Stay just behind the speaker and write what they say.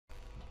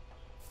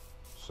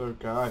So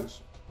guys,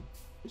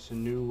 it's a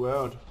new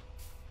world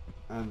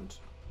and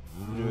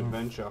new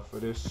adventure for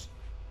this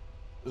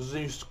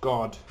Zeus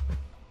god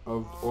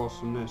of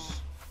awesomeness.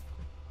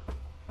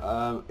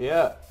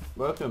 Yeah,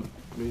 welcome.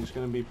 We're just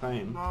going to be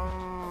playing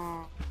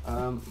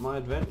my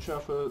adventure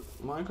for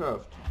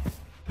Minecraft.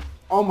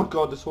 Oh my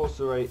god, this horse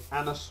is a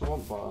and a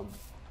swamp bottom.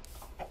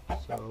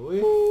 So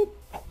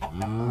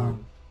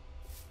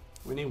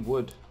we need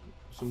wood.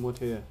 Some wood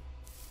here.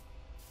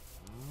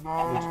 We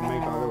need to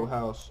make our little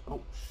house. Oh,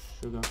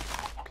 sugar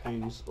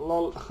canes.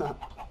 Lol.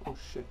 Oh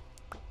shit.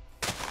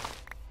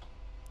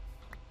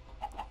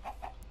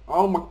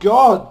 Oh my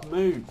god,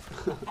 move.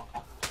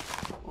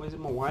 Always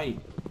in my way.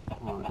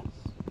 Alright.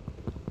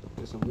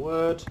 Get some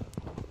wood.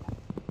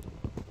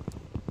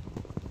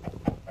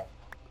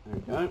 There we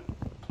go.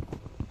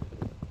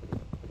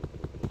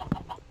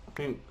 I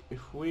think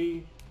if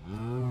we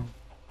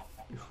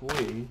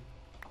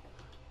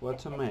were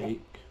to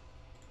make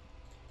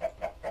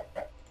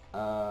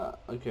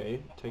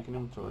okay, take an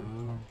inventory.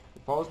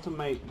 If I was to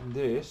make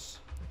this,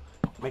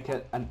 make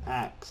it an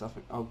axe, I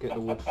think I'll get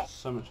the wood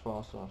so much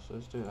faster. So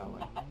let's do it that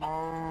way.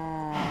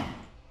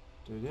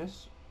 Do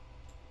this.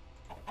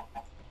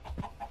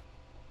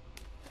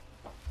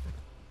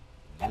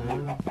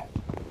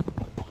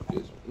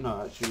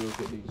 No, actually we'll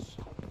get these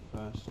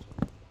first.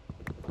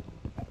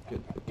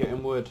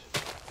 Getting wood.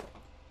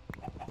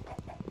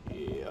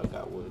 Yeah, I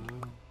got wood.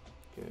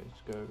 Okay,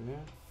 let's go over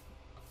here.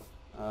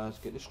 Let's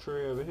get this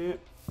tree over here.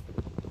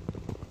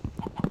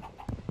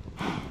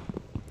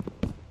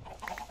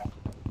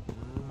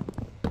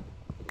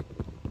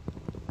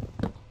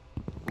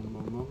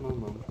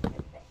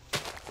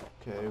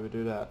 Okay, we'll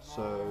do that.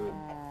 So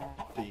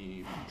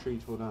the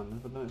trees fall down.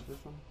 Never noticed this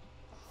one.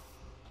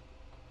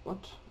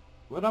 What?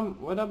 Where'd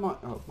I mine?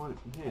 Oh, mine it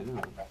from here, didn't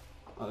I?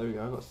 Oh, there we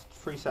go. I got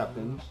 3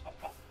 saplings,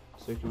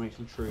 so you can make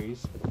some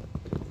trees.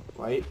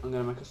 Wait, I'm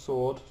gonna make a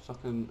sword so I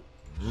can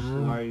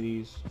slay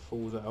these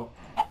falls out.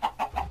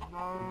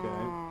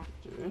 Okay,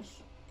 do this.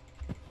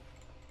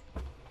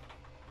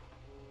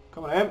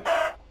 Come on, Em.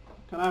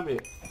 Can I have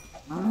it?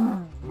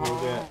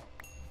 We'll get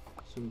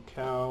some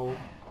cow.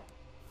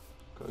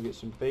 Gotta get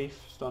some beef.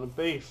 Starting a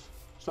beef.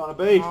 Starting a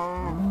beef.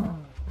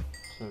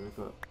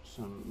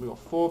 So we've got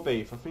 4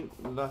 beef. I think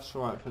that's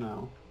right for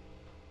now.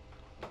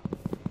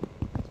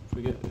 If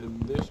we get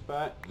this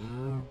back,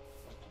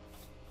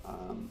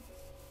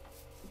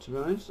 to be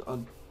honest, I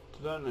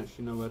don't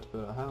actually know where to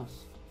build a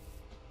house.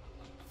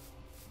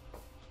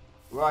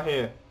 Right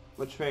here.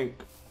 What do you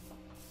think?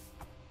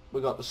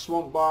 We got the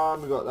swamp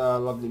barn. We got the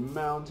lovely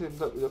mountains.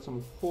 Look, we got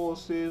some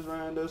horses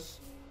around us.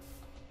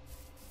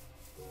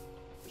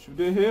 Should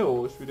we do it here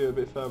or should we do it a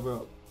bit further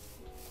up?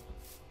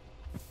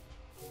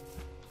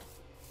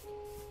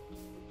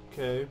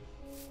 Okay.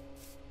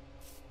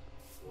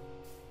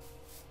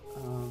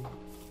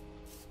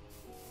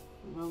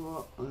 Remember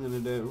what? I'm gonna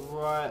do it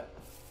right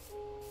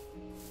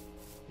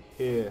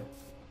here.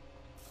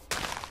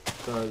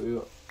 So we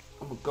got.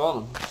 Oh my god,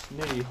 I'm just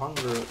nearly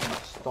hungry. I'm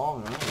like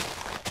starving. Right?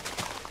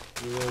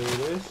 Do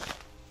this.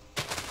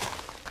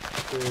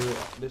 Do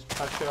this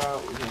patch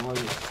out. We can load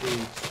of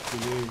seeds to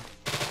do.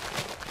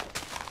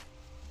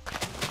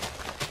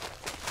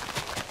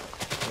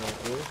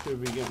 So this should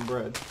be getting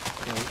bread.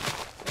 Okay.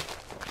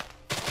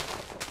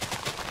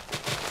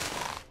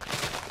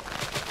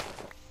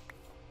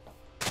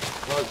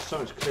 Well, it's so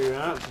much clearing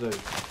out to do.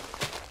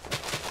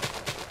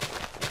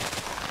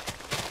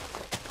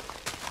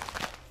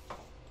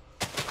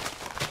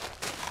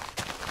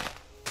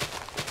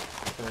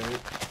 Okay.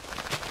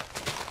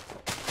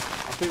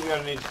 I think we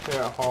only need to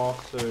clear out half,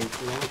 so we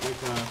won't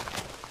make a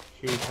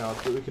huge house,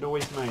 but we could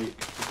always make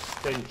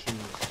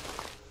extensions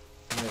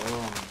later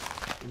on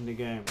in the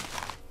game.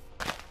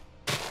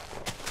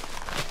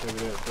 So we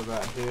do it for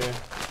that here,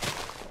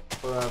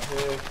 for that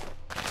here.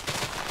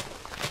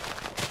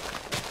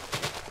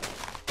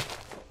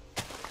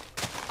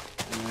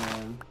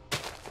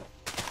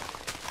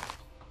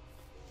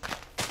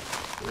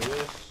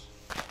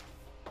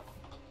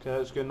 Okay,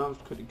 that's good. Now I'm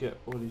just quickly get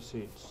all these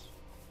seeds.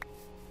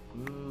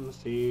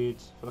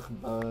 Seeds. Feel like a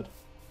bird.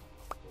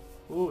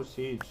 Ooh,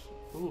 seeds.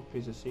 Ooh,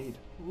 piece of seed.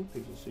 Ooh,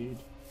 piece of seed.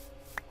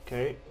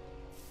 Okay.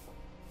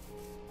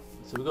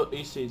 So we got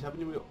these seeds. How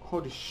many we got?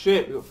 Holy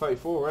shit, we got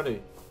 34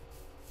 already.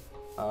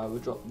 We'll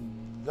drop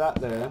that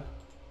there.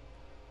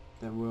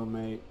 Then we'll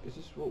make. Is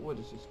this what wood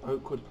is this?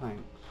 Oak wood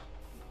planks.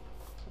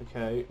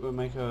 Okay, we'll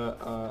make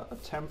a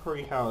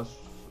temporary house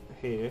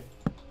here.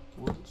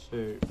 1,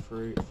 2,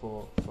 3,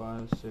 4,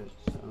 5, 6,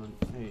 7,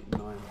 8,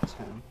 9,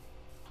 10.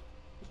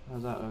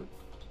 How's that look?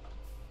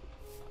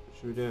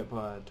 Should we do it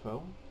by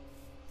 12?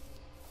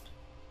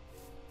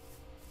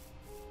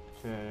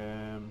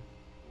 Okay.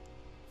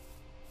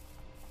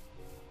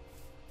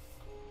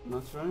 No,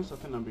 to be honest, I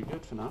think that'd be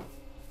good for now.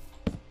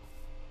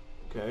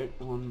 Okay,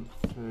 1,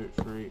 2,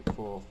 3,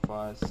 4,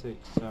 5, 6,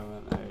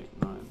 7,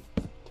 8, 9,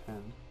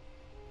 10.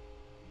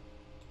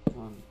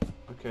 1.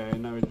 Okay,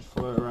 now we just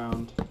float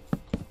around.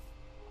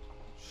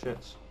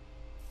 Shit.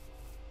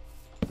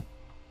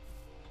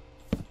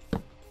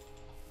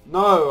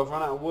 No, I've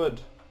run out of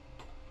wood.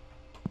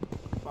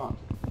 fuck?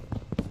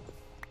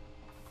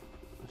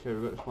 Okay,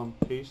 we've got this one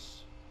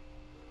piece.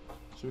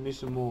 So we need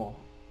some more.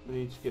 We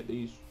need to get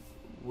these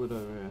wood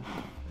over here.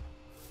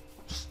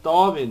 I'm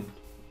starving!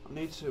 I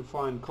need to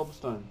find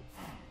cobblestone.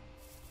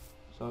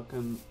 So I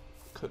can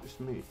cook this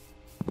meat.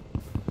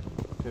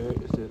 Okay,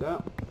 let's do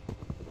that.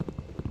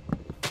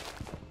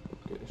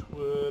 Get this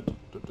wood.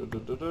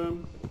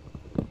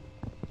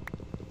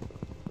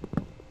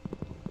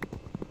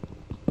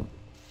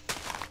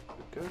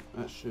 Okay,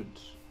 that should...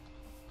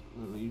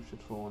 the leaves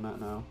should fall on that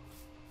now.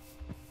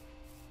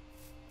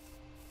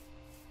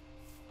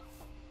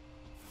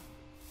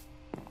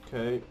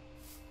 Okay,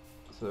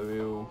 so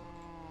we'll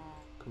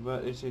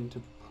convert this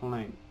into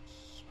planks.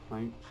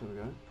 Planks, there we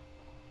go.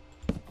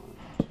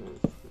 1, 2,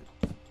 3.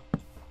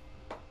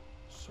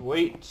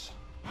 Sweet!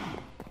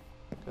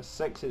 How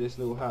sexy this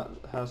little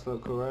house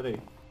look already.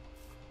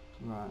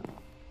 Right.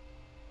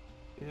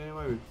 Is there any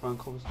way we can find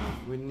cobblestone?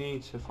 We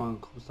need to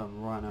find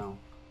cobblestone right now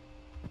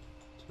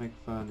to make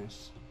a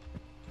furnace.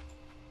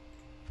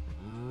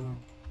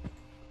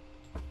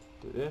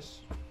 Do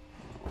this.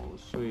 Oh,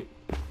 sweet.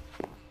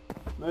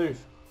 Move!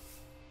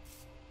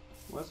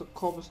 Where's the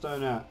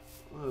cobblestone at?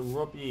 I'm gonna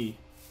rob ye.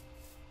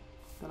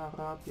 Gonna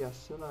rob ya,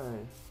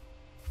 silly.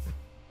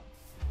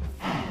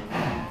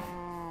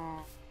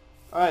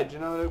 Alright, do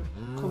you know where the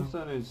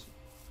cobblestone is?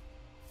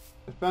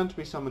 There's bound to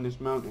be some in this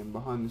mountain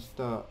behind this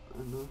dirt. I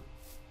know.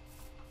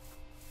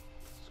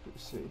 Let's go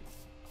see.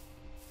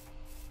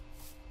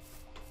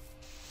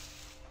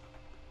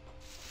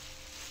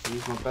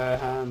 Use my bare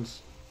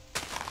hands.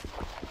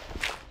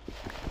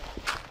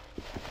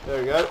 There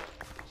we go.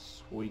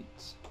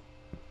 Sweet.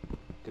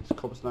 Get this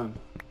cobblestone.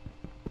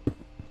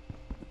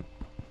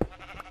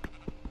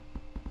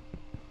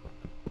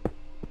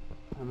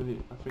 How many?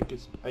 I think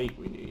it's 8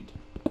 we need.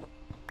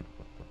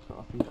 So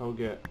I think I'll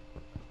get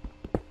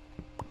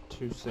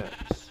 2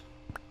 sets.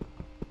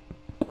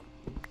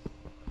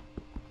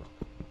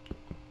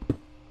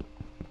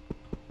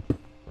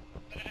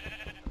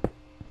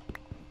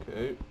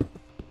 Okay.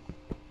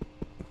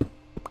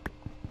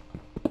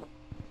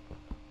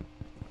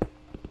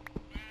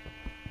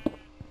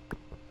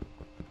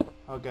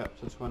 I'll get up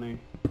to 20.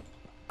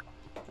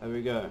 There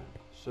we go.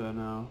 So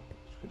now,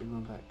 let's quickly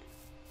run back.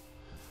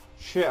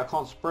 Shit, I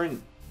can't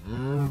sprint.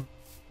 No.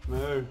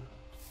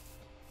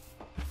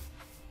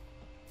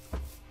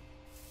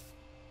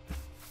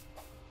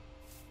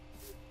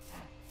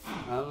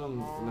 How long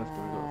left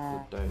have we got for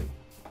the day?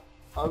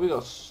 Oh, we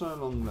got so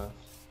long left.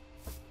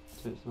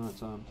 Till it's night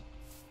time.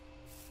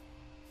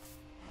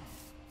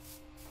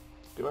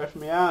 Get away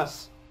from my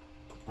ass!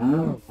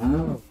 Okay.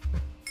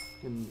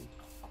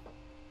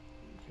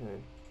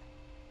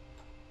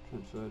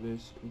 Transfer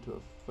this into a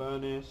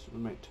furnace.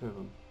 We'll make 2 of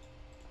them.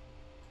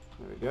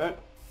 There we go.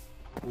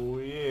 Oh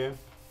yeah.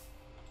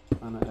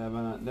 And that there, and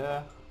that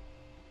there.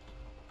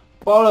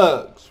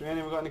 Bollocks! We ain't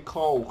even got any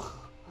coal.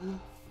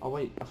 Oh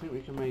wait, I think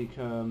we can make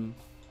oh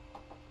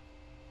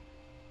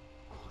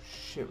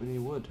shit, we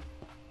need wood.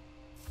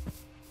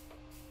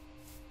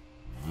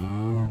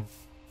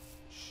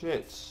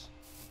 Shit.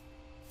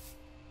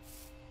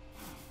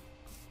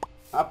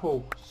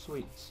 Apple,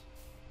 sweet.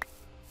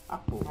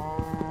 Apple.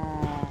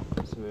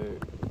 So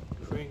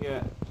if we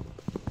get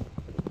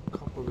a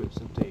couple bits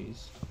of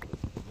these,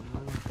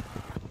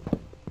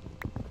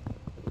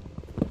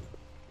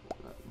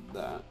 like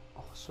that.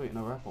 Oh, sweet,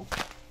 another apple.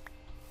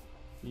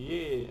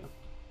 Yeah.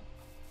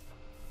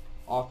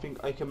 I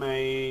think I can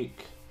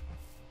make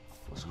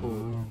what's it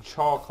called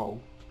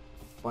charcoal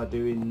by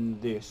doing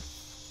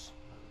this.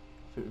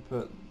 I think we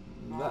put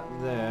that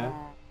there.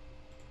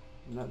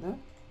 And that there.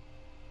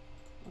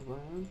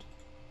 Around.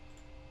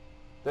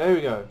 There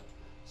we go.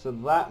 So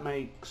that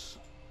makes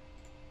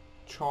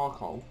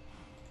charcoal.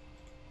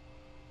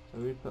 So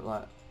we put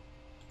like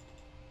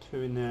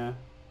 2 in there,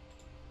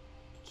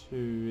 2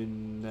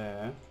 in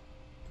there.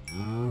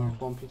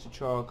 1 piece of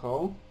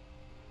charcoal.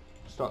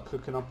 Start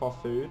cooking up our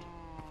food.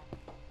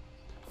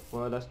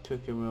 While that's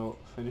cooking, we'll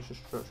finish the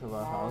structure of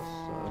our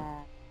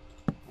house.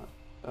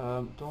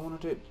 So, do I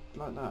want to do it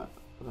like that?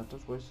 But that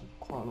does waste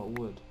quite a lot of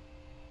wood.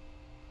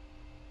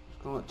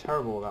 It's gonna look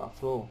terrible without a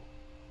floor.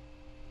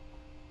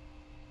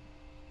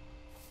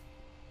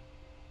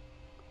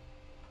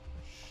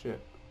 Shit.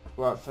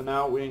 Right, for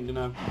now we ain't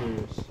gonna have to do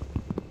this.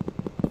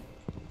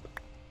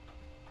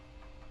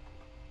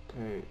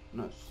 Okay,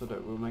 no, so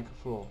that we'll make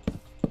a floor.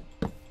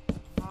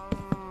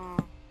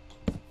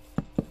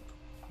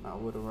 Now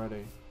wood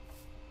already.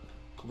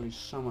 Could be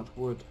so much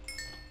wood.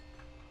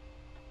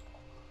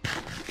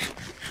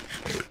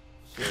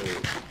 So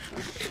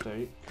that's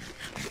steak.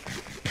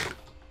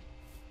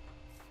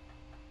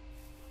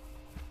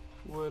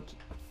 Wood.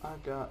 I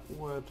got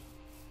wood.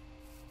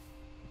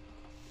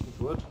 There's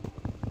wood.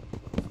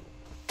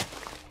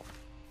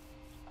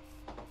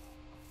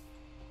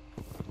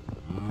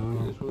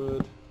 There's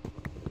wood.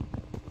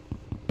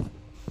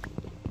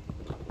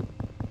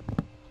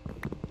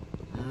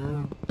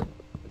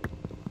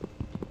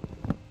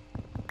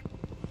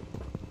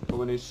 But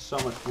we need so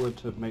much wood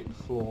to make the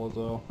floor as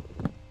well.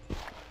 I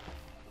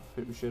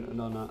think we shouldn't have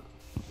done that.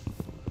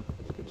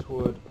 Let's get 6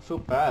 wood. I feel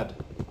bad.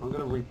 I'm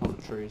gonna replant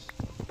the trees.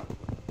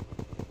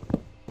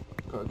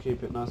 Gotta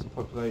keep it nice and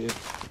populated.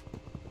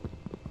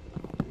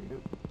 There you go.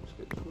 Let's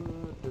get this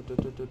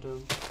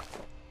wood.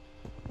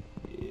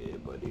 Yeah,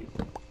 buddy.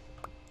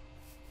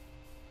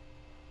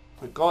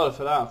 Thank God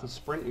for that. I can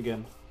sprint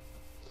again.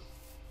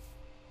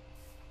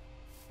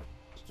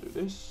 Let's do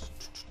this.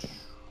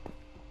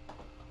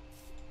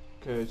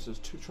 Okay, so there's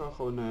 2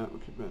 charcoal in there. We'll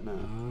keep it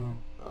now.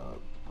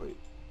 Wait.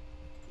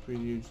 We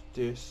use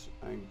this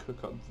and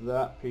cook up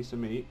that piece of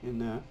meat in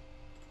there.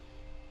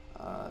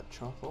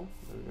 Charcoal.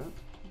 There we go.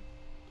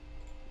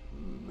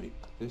 Make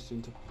this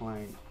into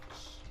planks.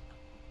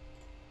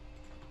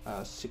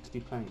 60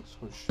 planks.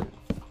 Oh shit.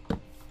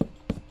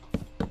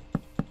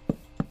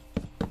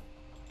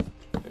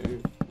 Okay,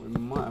 we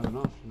might have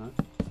enough, you know.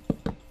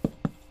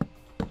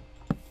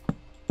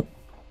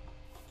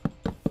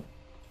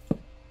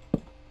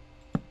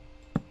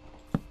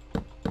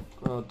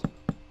 God,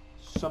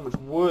 so much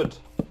wood.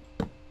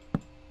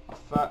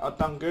 I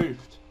done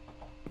goofed.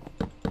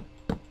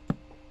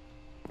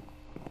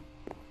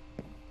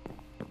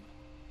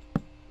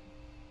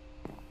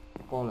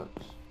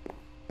 Bollocks.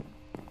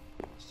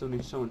 Still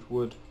need so much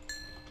wood.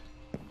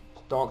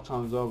 It's dark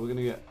times over. We're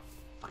gonna get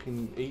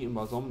fucking eaten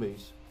by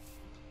zombies.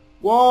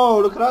 Whoa!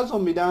 Look at that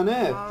zombie down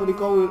there. Fully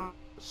gold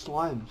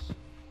slimes.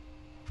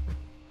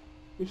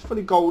 He's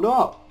fully gold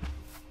up.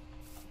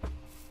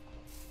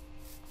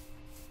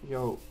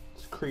 Yo,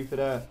 it's a creeper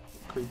there.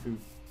 Creepy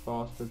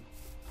bastard.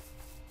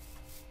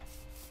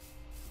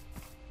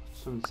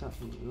 So many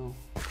saplings as well.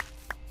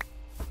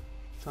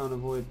 Trying to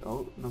avoid.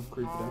 Oh, another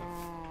creeper there.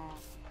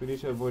 We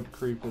need to avoid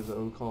creepers at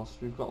all costs.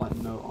 We've got like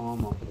no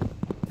armor.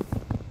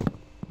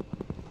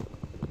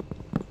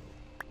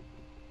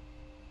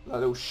 That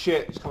little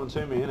shit is coming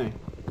to me, isn't he?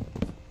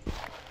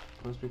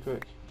 Let's be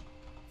quick.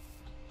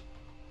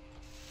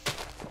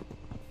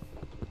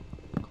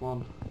 Come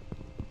on.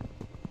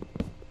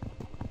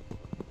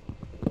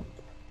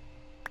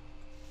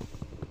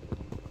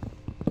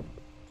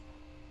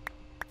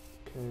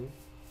 Okay.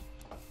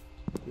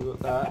 We got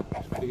that.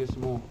 Just gotta get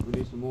some more. We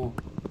need some more.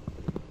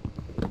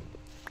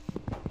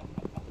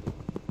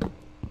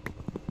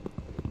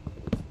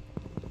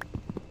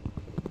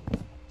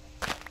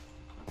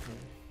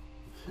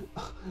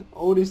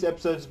 All this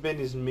episode's been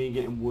is me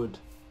getting wood.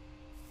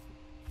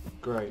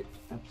 Great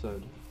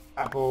episode.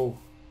 Apple.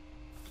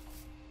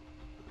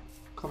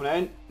 Coming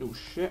in. Oh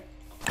shit.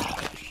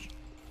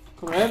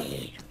 Coming in.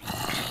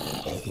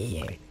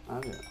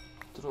 Have it.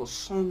 There are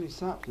so many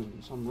saplings.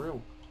 It's unreal.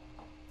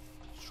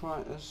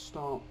 Let's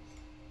start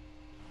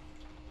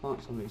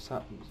plant some of these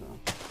saplings now.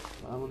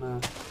 That one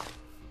there.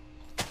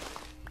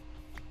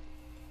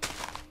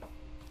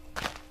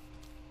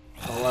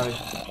 Go away.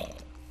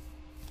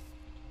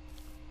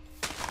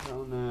 That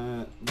one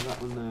there, that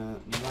one there,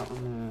 that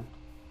one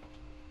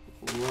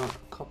there. Right, a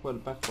couple at the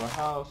back of our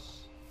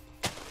house.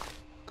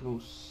 Looking all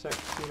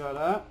sexy like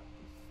that.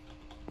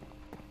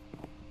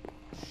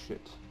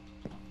 Shit.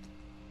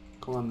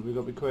 Come on, we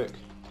gotta be quick.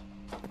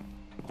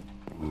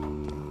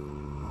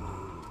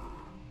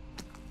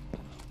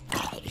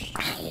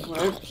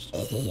 Quick,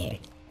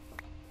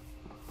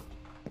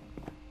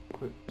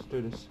 let's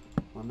do this.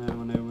 One there,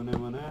 one there, one there,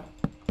 one there.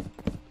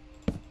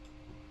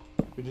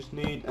 We just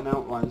need an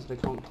outline so they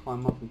can't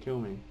climb up and kill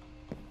me.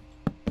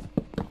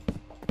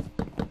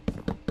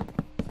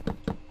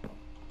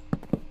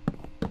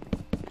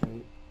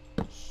 Okay,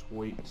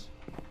 sweet.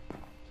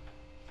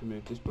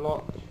 Remove this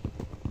block.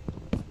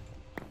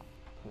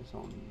 Place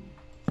on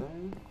there.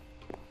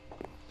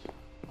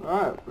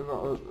 Alright, we've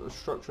got a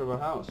structure of a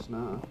house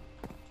now.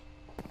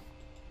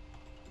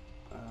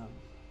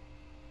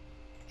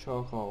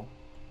 Charcoal.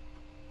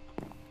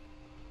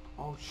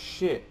 Oh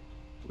shit,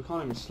 we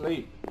can't even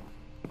sleep.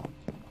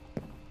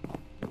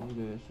 We'll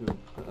do this, we'll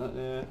put that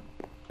there,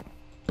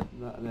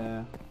 that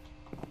there,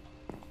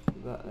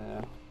 that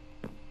there,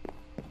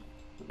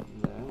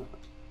 there.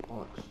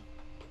 Bollocks.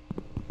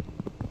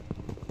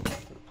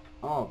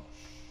 Oh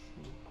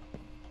shit.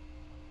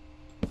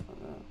 Like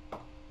that.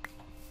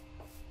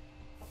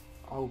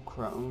 Oh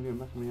crap, I'm getting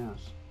back in my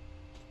ass.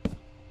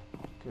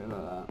 Okay,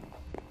 like that.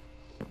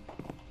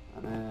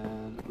 And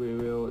then we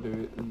will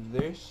do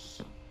this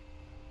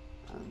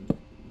and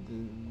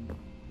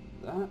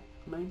that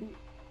maybe.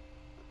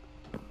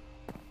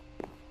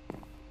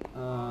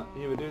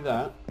 Yeah, we do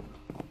that.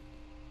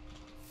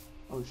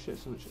 Oh shit,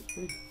 so much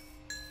XP.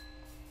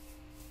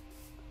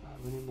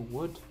 We need more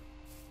wood.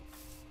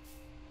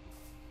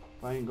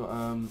 I ain't got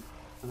an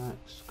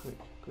axe. Quick.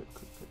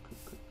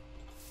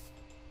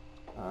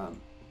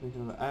 Make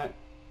another axe.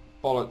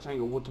 Bollocks, I ain't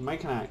got wood to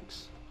make an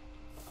axe.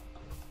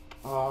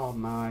 Oh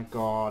my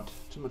god.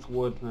 Too much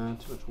wood, man.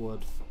 Too much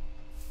wood.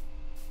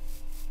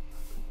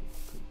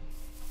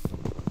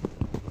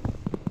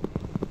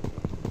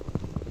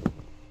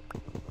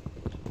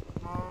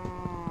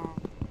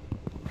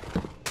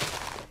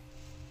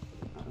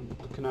 I'm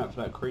looking out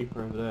for that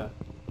creeper over there.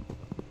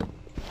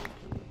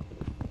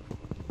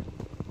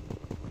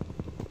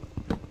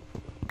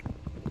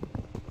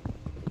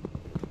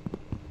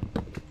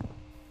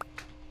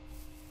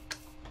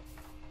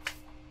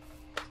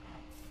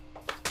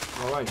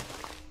 Go away.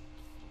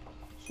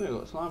 So you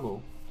got a slime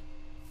ball.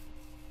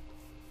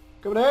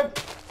 Come in!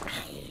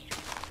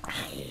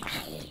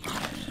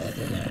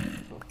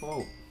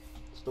 Oh,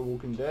 it's the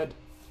Walking Dead.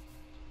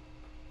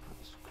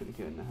 Let's quickly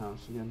get in the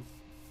house again.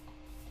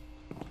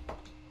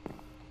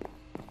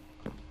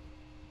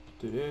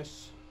 Do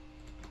this.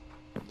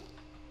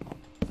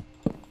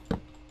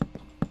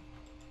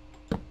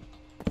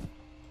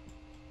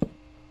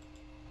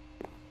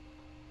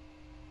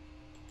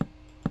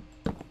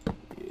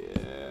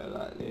 Yeah,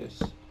 like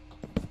this.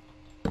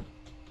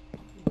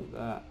 Like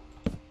that.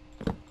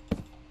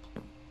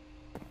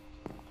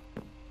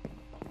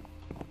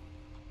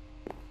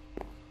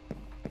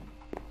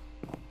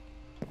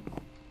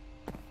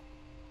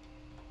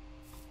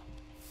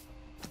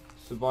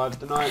 Survive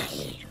the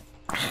night.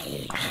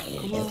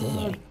 Come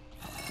on.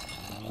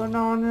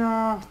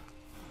 Banana.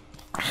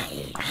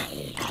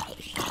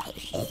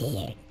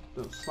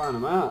 Don't slam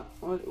them out.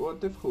 What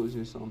difficult is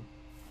this on?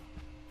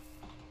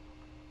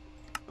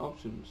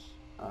 Options.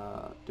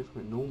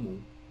 Difficult normal.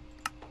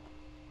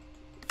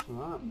 It's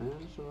alright, man.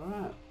 It's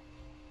alright.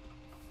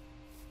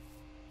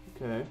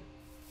 Okay.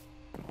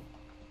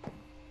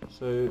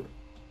 So,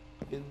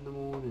 in the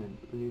morning,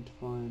 we need to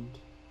find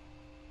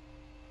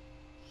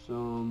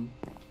some...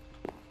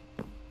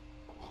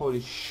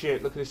 Holy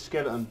shit, look at this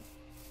skeleton.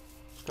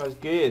 This guy's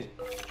geared.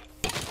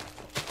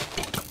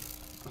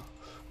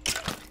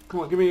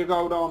 Come on, give me your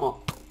gold armor.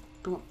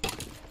 Come on.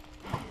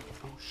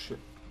 Oh shit.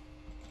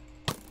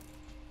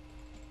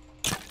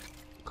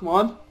 Come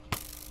on.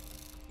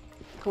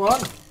 Come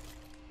on.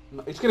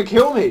 No, it's gonna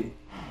kill me.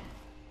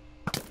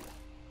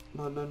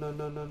 No, no, no,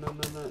 no, no, no,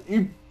 no, no.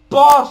 You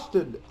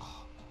bastard!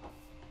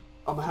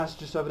 Oh, my house is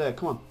just over there.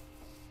 Come on.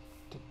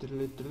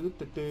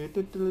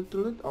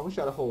 I wish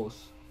I had a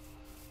horse.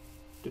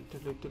 Wow,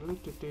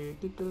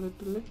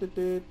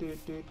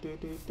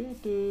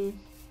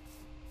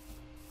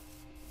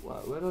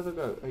 where did I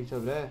go? Oh, he's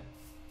over there.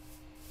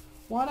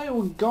 Why are they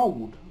all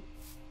gold?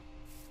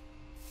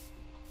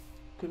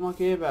 Give my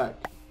gear back.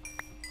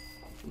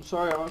 I'm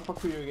sorry, I won't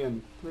fuck with you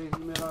again. Please,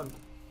 leave me alone.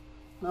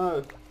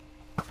 No.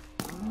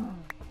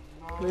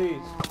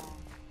 Please.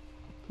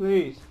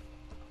 Please.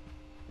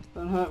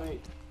 Don't hurt me.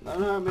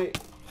 Don't hurt me.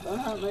 Don't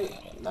hurt me.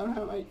 Don't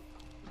hurt me.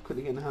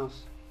 Quickly get in the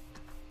house.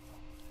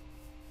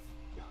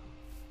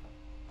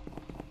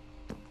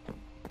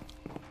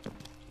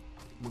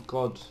 Oh my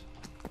god.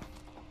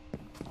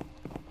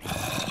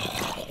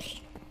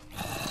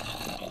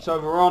 It's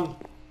overrun.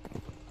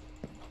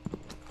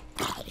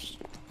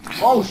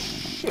 Oh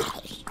shit!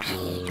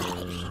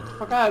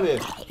 Fuck out of here!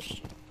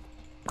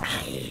 I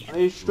need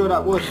to destroy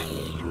that wood.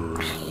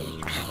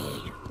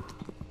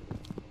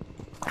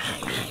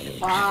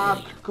 Fuck!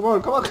 Come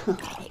on, come on!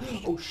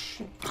 Oh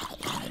shit!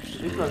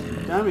 This guy's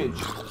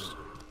damaged.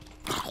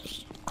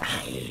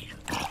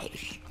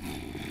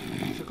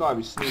 This guy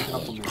be sneaking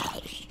up on me.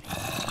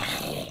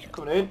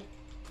 Come on in.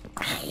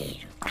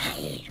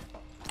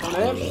 Come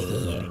on in.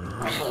 I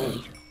got him.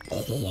 So,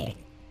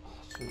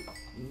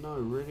 no,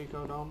 really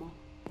gold armor?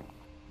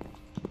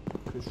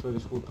 Could destroy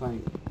this wood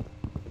plank.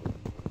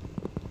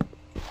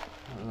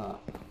 Like that.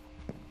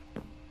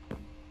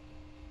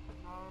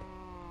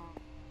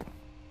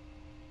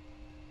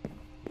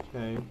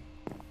 Okay.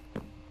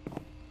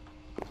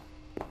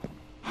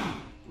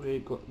 We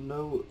got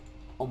no...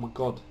 Oh my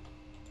god.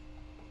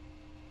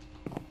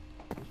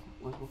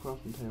 Where's my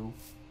crafting table?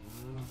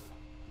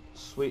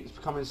 Sweet, it's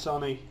becoming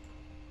sunny.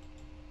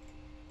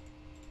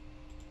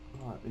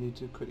 Right, we need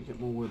to quickly get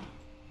more wood.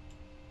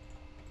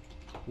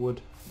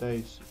 Wood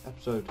days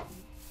episode.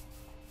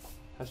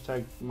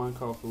 Hashtag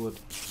Minecraft for wood.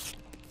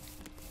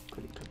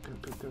 Quickly,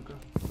 go.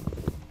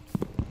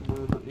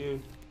 No, not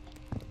you.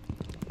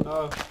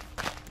 No.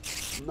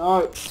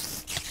 No.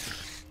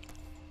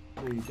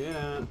 No, you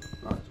didn't.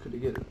 Right, let's quickly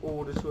get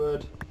all this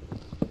wood.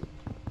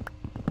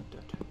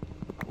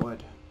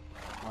 Wood.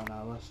 1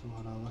 hour, 1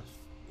 hour.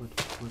 Wood.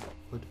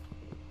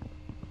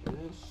 Do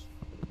this.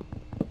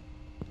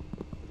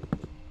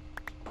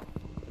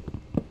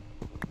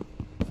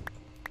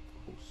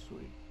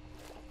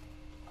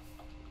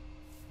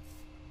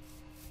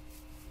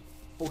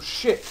 Oh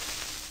shit!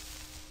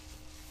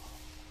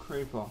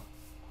 Creeper.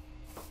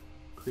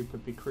 Creeper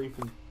be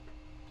creeping.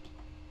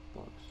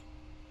 Bugs.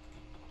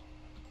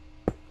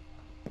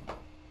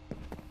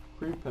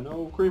 Creeping,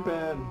 oh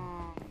creeping!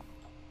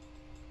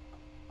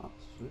 Oh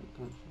sweet,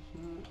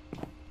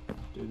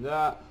 do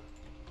that.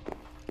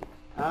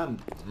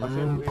 And I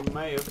think we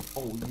may have...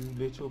 Oh you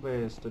little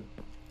bastard.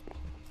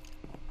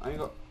 I ain't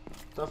got...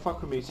 Don't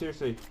fuck with me,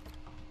 seriously.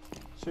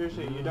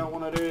 Seriously, you don't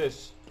want to do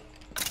this.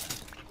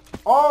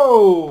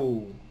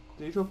 Oh!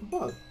 Did he drop a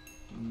bug?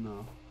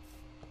 No.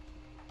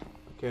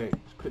 Okay,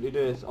 let's quickly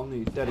do this.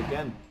 Omni is dead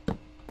again.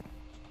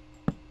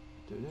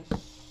 Do this.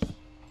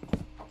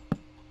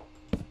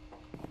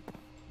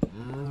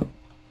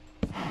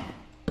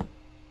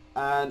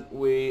 And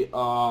we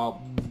are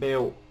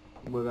built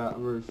without a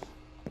roof.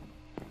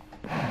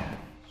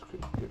 Let's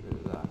quickly get rid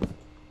of that.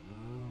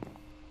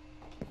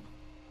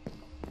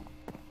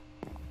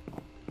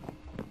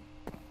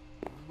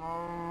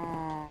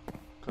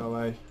 Go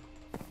away.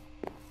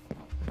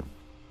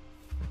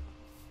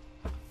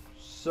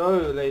 So,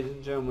 ladies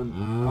and gentlemen,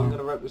 I'm going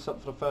to wrap this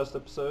up for the first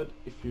episode.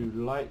 If you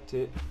liked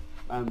it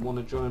and want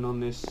to join on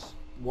this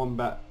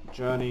Wombat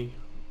journey,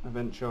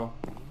 adventure,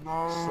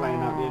 slaying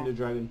out the Ender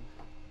Dragon,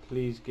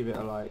 please give it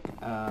a like.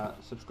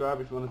 Subscribe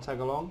if you want to tag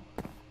along.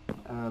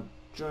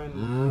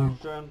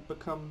 Join,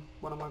 become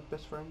one of my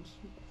best friends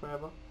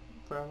forever.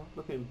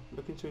 Look at him.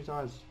 Look into his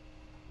eyes.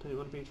 Don't you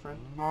want to be his friend?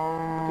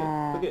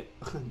 Look at.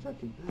 I'm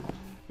joking.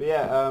 But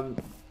yeah,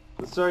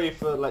 sorry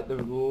for like the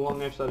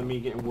long episode of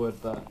me getting wood,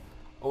 but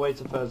I'll wait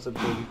till the first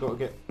episode. We've got to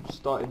get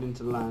started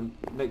into the land.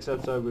 Next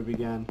episode we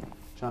began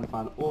trying to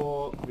find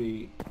ore,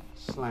 be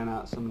slaying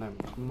out some of them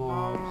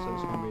mobs, so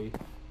it's going to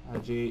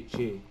be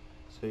GG.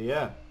 So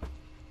yeah,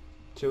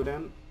 till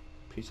then,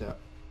 peace out.